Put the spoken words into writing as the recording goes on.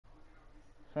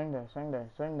Swing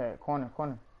that. Corner.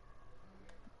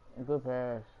 Good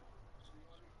pass.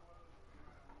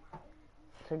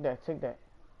 Take that.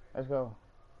 Let's go.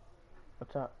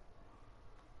 What's up?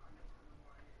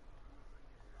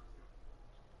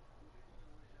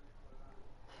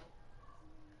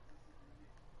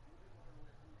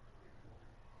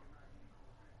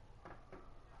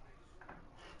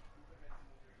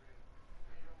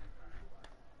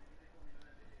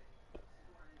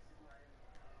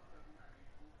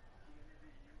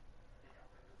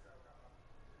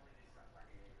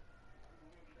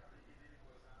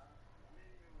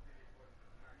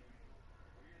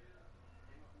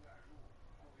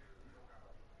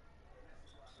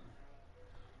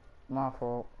 My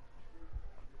fault.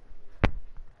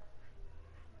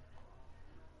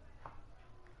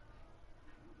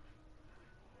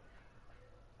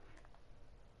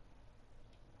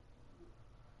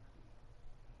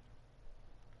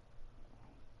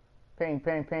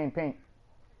 Paint.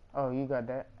 Oh, you got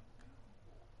that.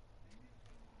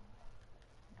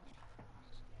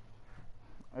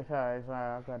 It's alright.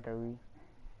 I got the read.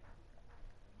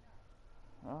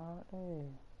 Oh, hey.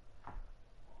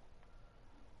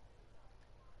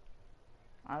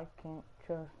 I can't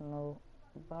trust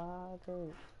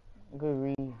nobody.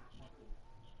 Good read.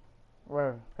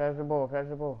 Where? Pass the ball.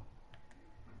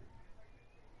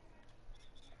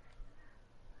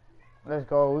 Let's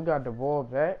go. We got the ball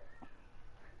back.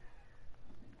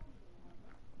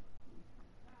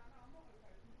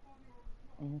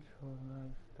 Intro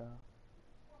lifestyle.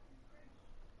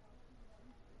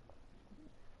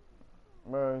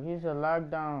 Bro, he's a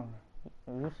lockdown.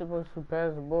 You're supposed to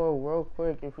pass the ball real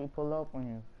quick if he pull up on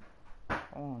you.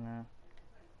 Come on, man.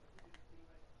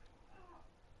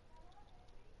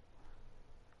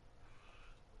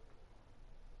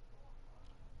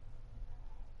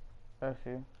 That's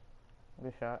you.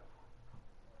 Good shot.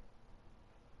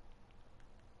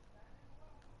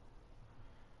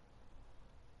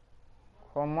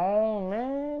 Come on,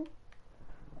 man.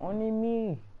 Only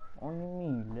me.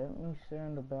 Let me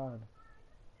stand about it.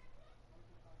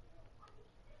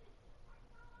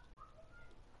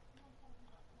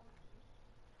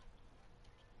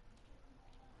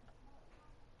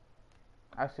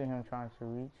 I see him trying to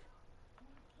reach,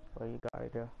 but you got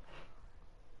it there.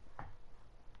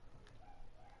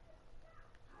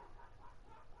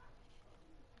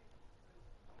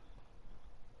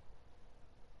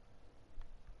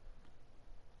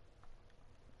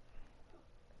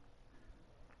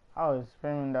 I was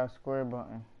spamming that square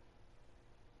button.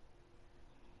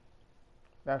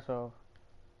 That's all.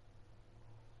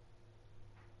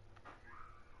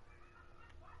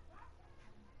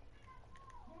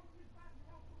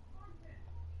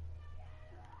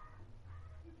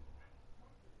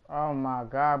 Oh my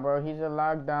god, bro. He's a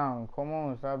lockdown. Come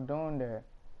on, stop doing that.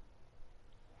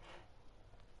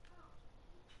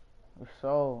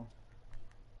 So,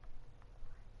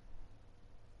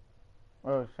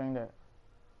 oh, sing that.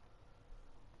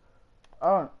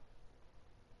 Oh,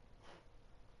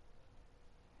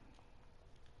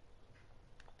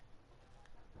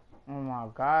 oh my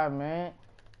god, man.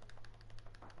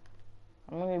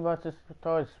 I'm really about to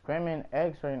start spamming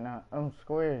X right now. I'm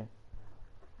square.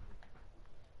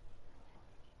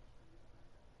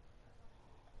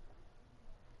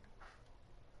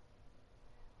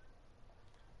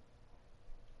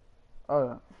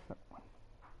 Oh,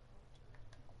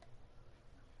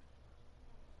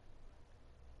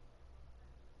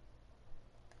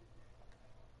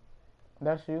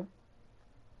 that's you?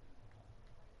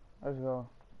 Let's go.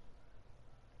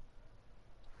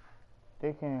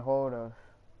 They can't hold us.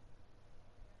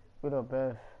 We're the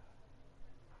best.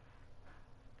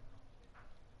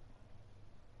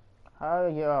 How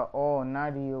y'all all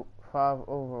 95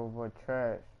 over with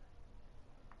trash?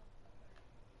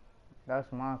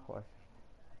 That's my question.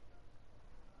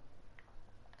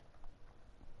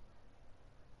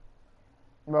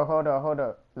 Bro, hold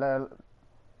up.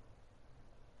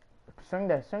 Swing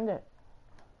that.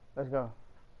 Let's go.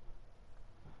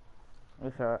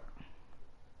 Good shot.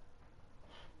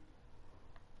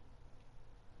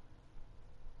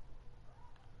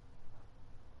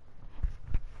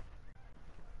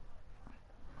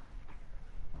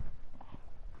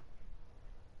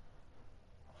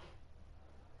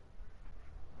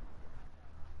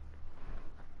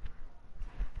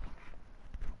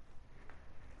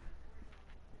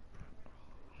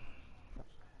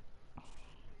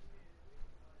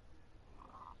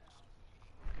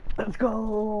 Let's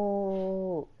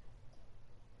go.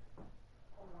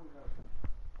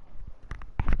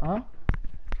 Huh?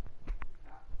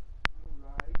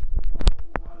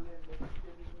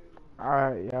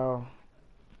 Alright, yo.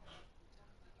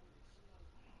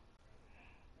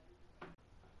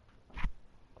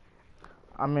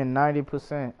 I'm in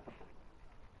 90%.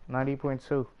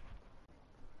 90.2.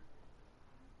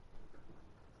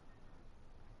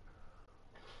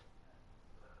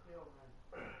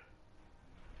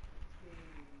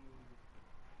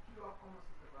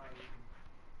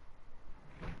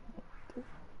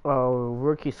 Oh,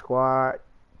 rookie squad.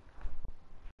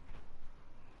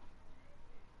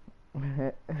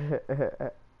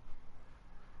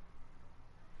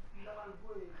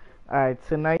 Alright,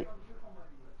 tonight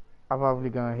I'm probably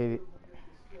gonna hit it.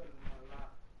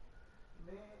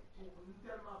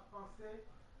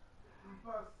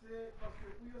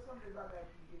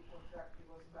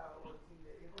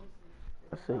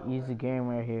 That's an easy game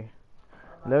right here.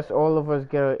 Let's all of us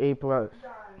get an A plus.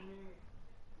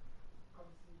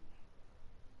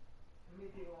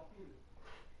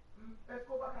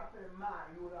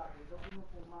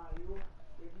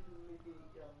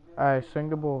 Alright, swing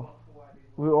the ball.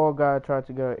 We all gotta try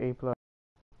to get an A plus.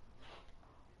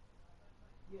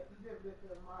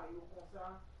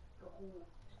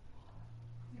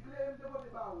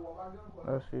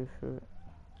 That's your shit.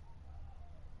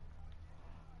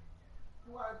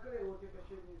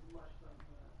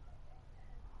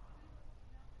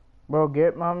 Bro,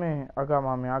 get my man. I got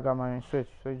my man. I got my man. Switch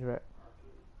back.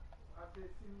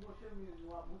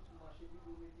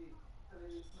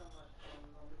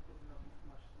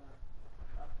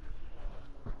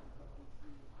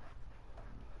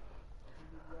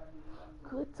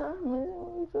 Good time,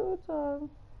 man. Good time.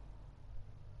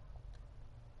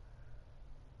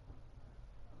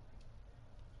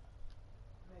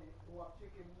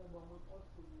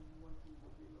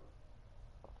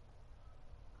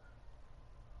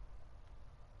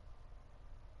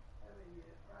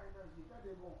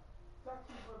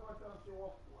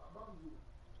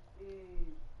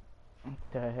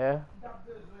 The hell?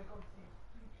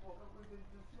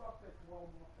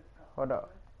 Hold up.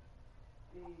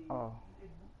 Oh.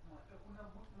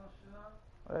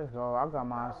 Let's go. I got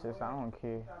my assist. I don't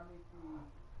care.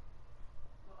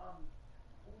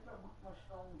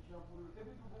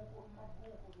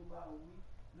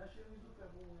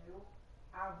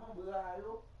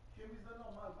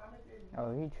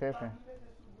 Oh, he tripping.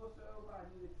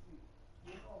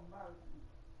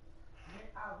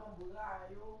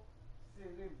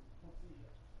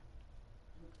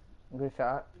 Good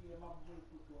shot.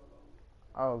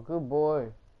 Oh, good boy.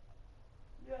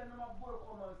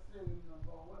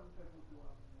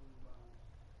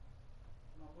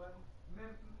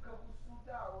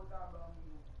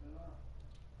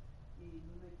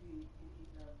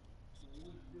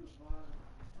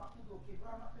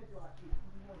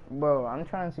 Bro, I'm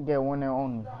trying to get one and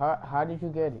only. How did you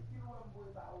get it?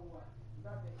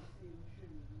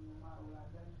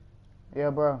 Yeah,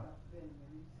 bro.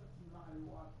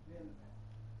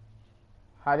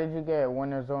 How did you get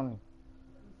winners only?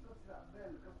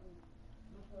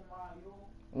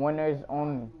 Winners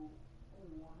only.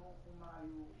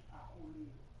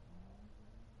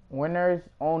 Winners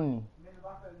only.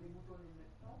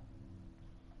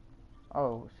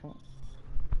 Oh,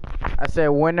 I said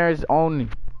winners only.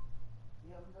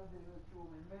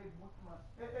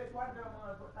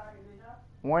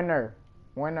 Winner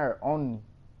only.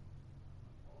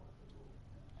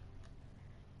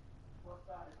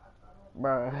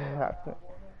 Bro,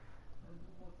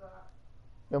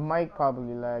 your mic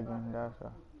probably lagging. That's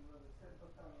all.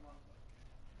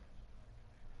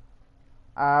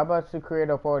 I'm about to create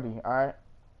a party. All right.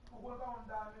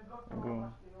 Green.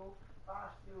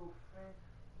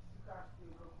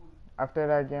 After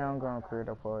that game, I'm gonna create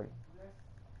a party.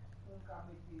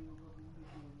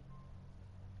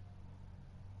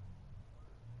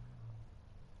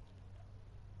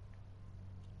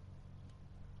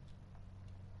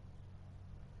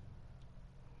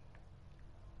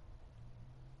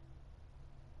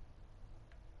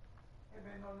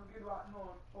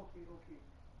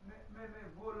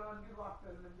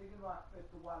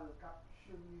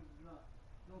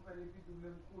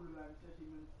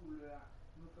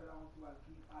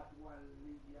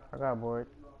 I got bored.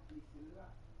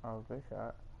 Oh, good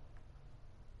shot.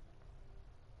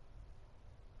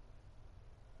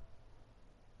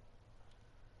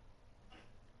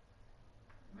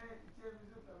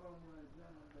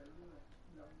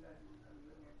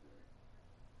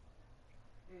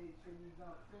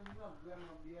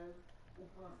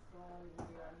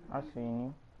 I seen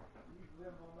you.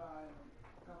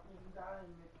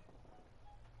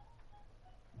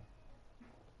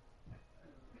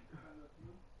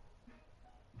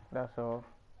 That's all.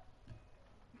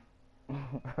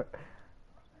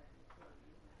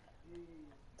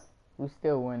 We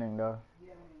still winning though.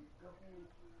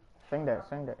 Sing that.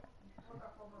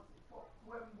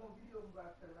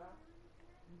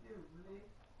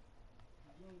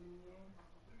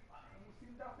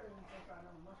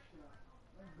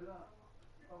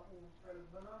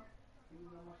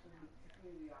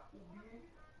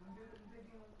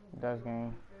 That's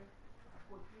game.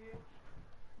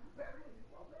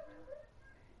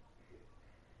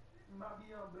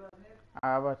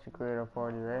 I'm about to create a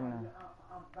party right now.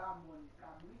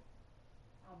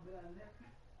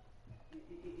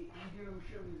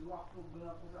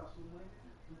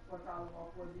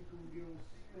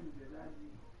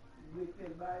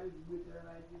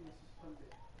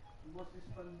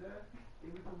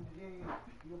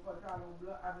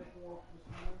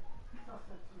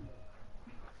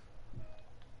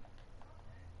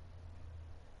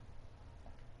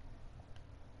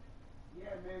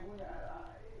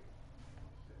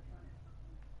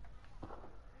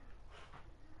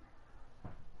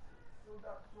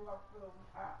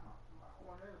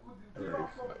 Alright,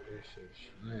 fuck this shit.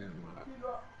 Slam,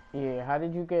 Yeah, how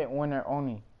did you get winner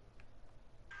only?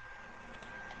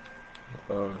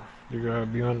 uh, you gotta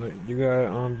be on the, you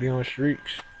gotta be on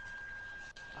streaks.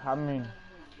 How many?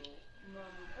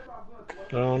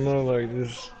 I don't know, like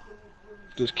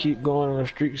just keep going on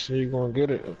streaks and you're gonna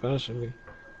get it eventually.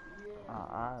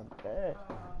 I bet.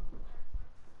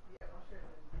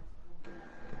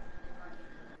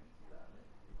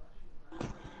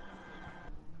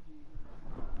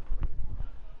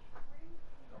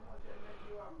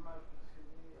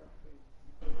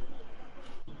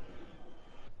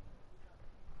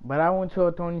 But I went to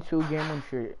a 22 game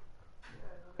shirt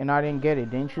and I didn't get it.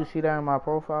 Didn't you see that in my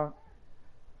profile?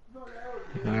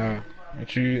 Nah,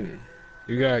 but you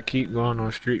gotta keep going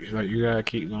on streaks. Like you gotta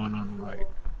keep going on like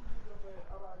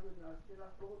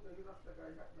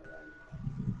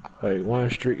one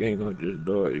streak ain't gonna just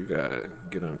do it. You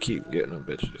gotta keep getting them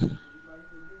bitches.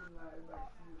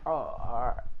 Oh,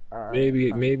 alright, alright.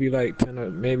 Maybe like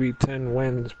maybe 10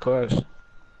 wins plus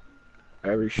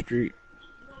every streak.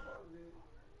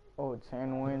 Oh,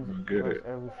 10 wins I'm gonna get plus it.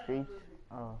 every streak.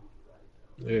 Oh,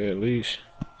 Yeah, at least.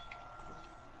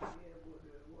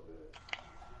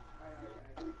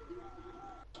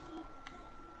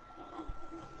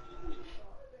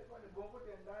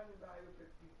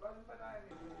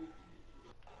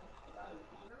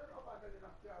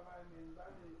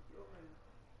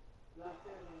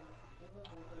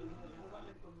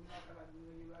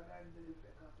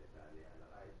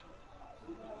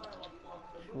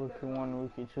 rookie 1,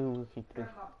 rookie 2, rookie 3.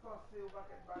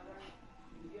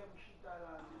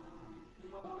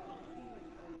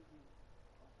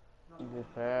 You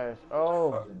just passed.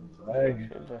 Oh, Fucking lagging.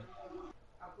 shit there.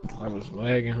 I was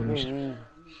lagging Yeah, him. yeah.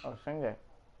 Oh, sing that.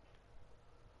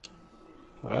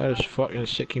 Why this fucking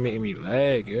shit keep making me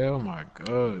lag? Yeah, oh my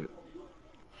god.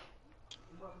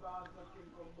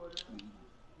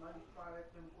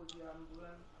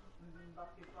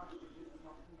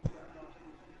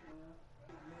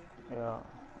 Yeah.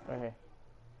 Okay.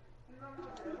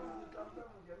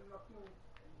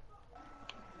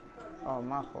 Oh,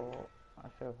 my fault. I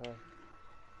should have passed.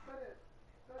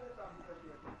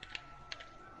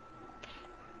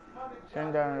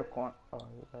 Send down the corner. Oh,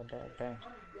 you got that. Dang.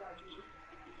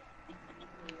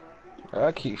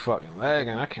 I keep fucking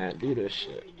lagging. I can't do this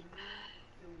shit.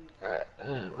 God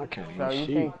damn, I can't even So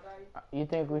see. you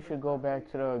think we should go back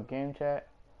to the game chat?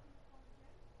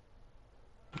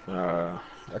 Uh,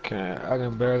 I can't. I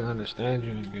can barely understand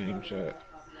you in game chat.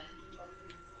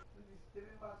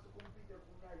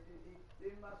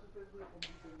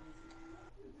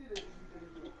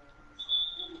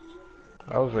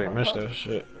 I was ready to miss that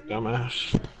shit,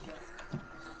 dumbass.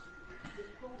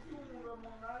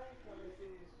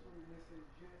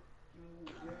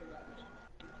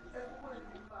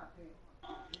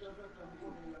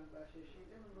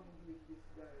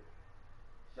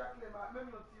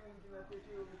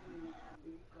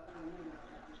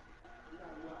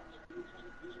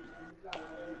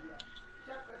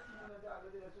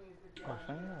 Oh,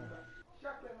 send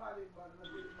that.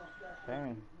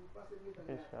 Dang.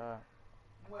 Good shot.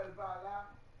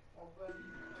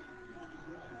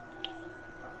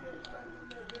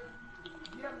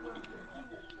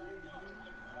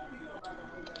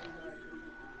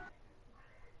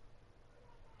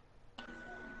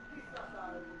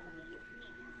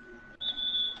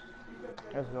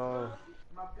 Let's go.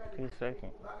 He's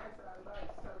second.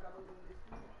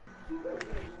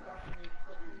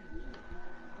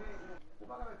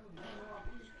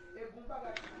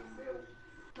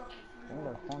 Send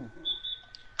that corner.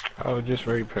 I was just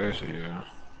very passive, yeah.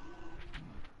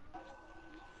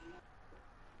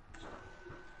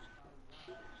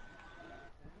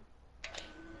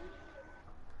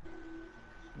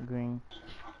 Green.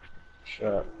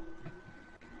 Shot.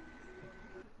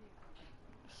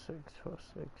 6 for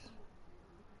 6.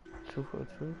 2 for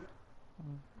 2.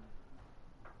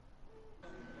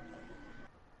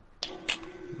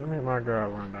 Let me my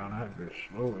girl run down that bitch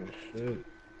slow as shit.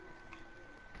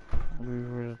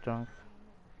 Reverse dunk.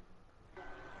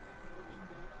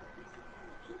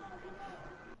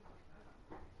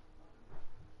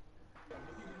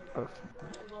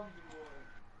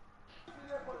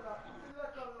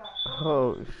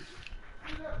 Oh,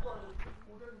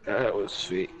 That was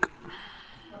fake.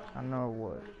 I know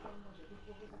what.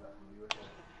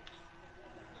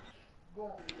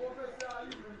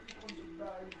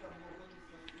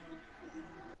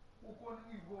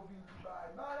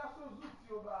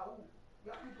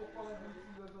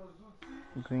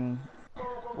 Green.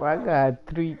 Well, I got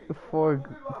three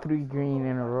green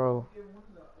in a row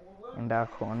in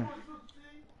that corner.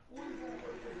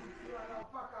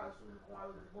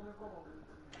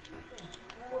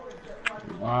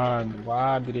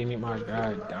 Why did they make my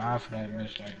guy die for that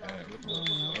miss like that? What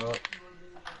the fuck?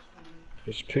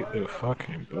 Just pick the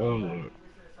fucking ball up.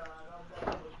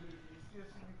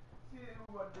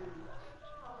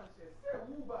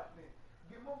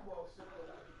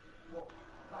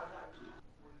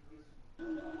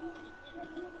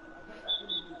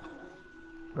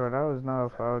 Bro, that was not a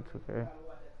foul, okay?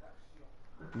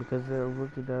 Because the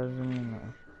rookie doesn't mean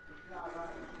nothing.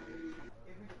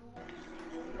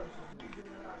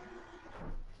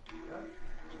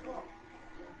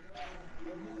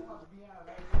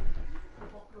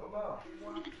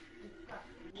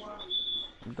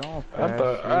 Don't I pass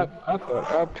thought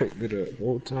it. I picked it up.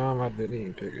 Whole time I didn't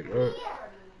even pick it up.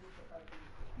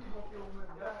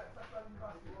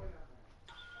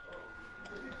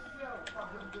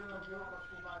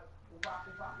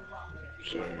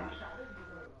 Sorry.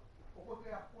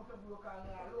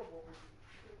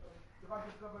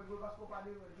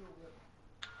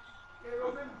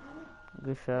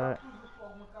 Good shot.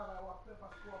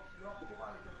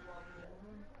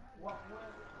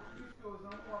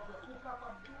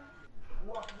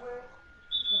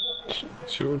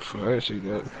 Shoot flashy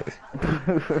that.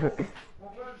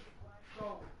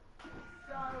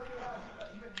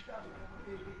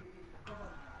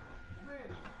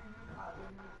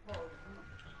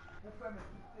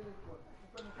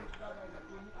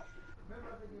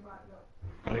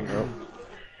 There you go.